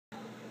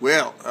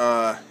Well,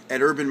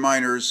 at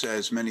Urbanminers,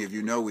 as many of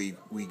you know,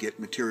 we get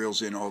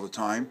materials in all the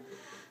time.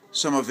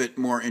 Some of it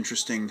more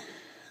interesting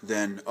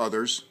than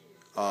others.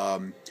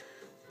 So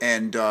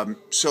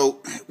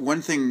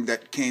one thing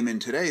that came in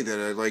today that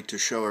I'd like to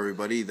show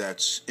everybody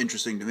that's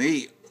interesting to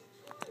me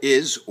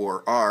is,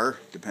 or are,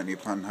 depending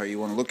upon how you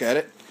want to look at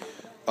it,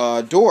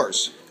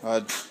 doors.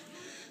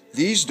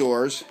 These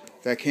doors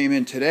that came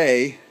in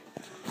today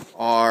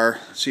are,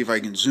 let's see if I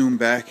can zoom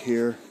back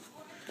here.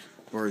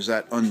 Or is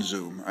that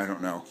unzoom? I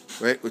don't know.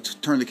 Wait, let's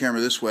turn the camera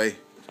this way.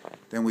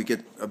 Then we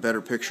get a better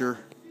picture.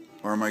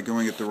 Or am I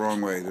going it the wrong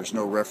way? There's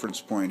no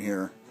reference point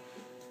here.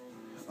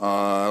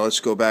 Let's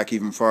go back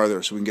even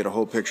farther so we can get a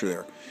whole picture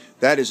there.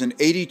 That is an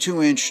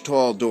 82-inch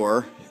tall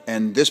door,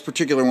 and this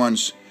particular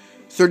one's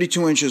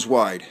 32 inches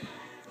wide.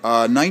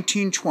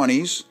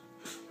 1920s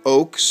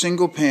oak,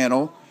 single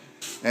panel,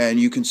 and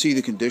you can see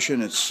the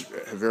condition. It's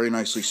very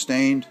nicely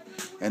stained,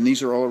 and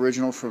these are all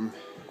original from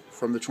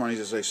the 20s,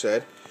 as I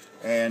said.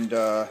 And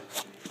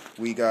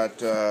we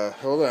got,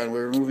 hold on,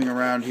 we're moving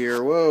around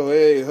here. Whoa,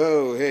 hey,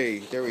 ho, hey,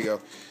 there we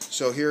go.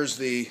 So here's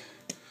the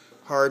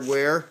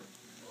hardware.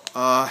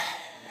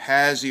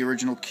 Has the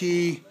original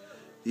key.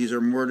 These are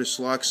mortise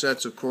lock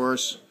sets, of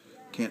course.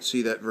 Can't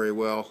see that very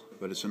well,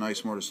 but it's a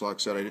nice mortise lock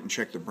set. I didn't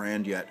check the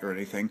brand yet or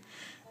anything.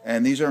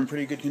 And these are in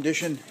pretty good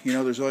condition. You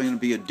know, there's only going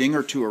to be a ding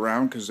or two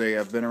around because they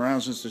have been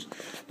around since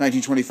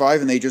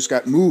 1925 and they just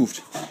got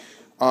moved.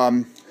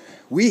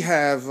 We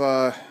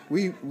have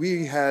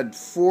we had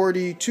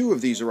 42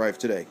 of these arrive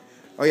today.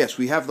 Oh yes,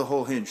 we have the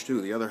whole hinge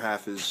too. The other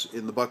half is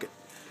in the bucket.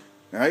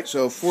 All right,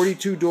 so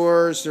 42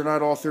 doors. They're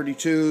not all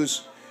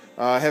 32s.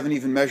 I haven't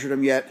even measured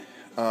them yet.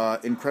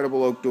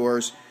 Incredible oak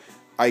doors.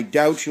 I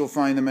doubt you'll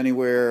find them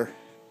anywhere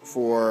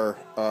for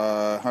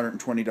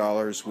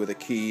 $120 with a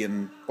key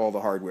and all the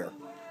hardware.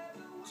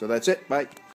 So that's it. Bye.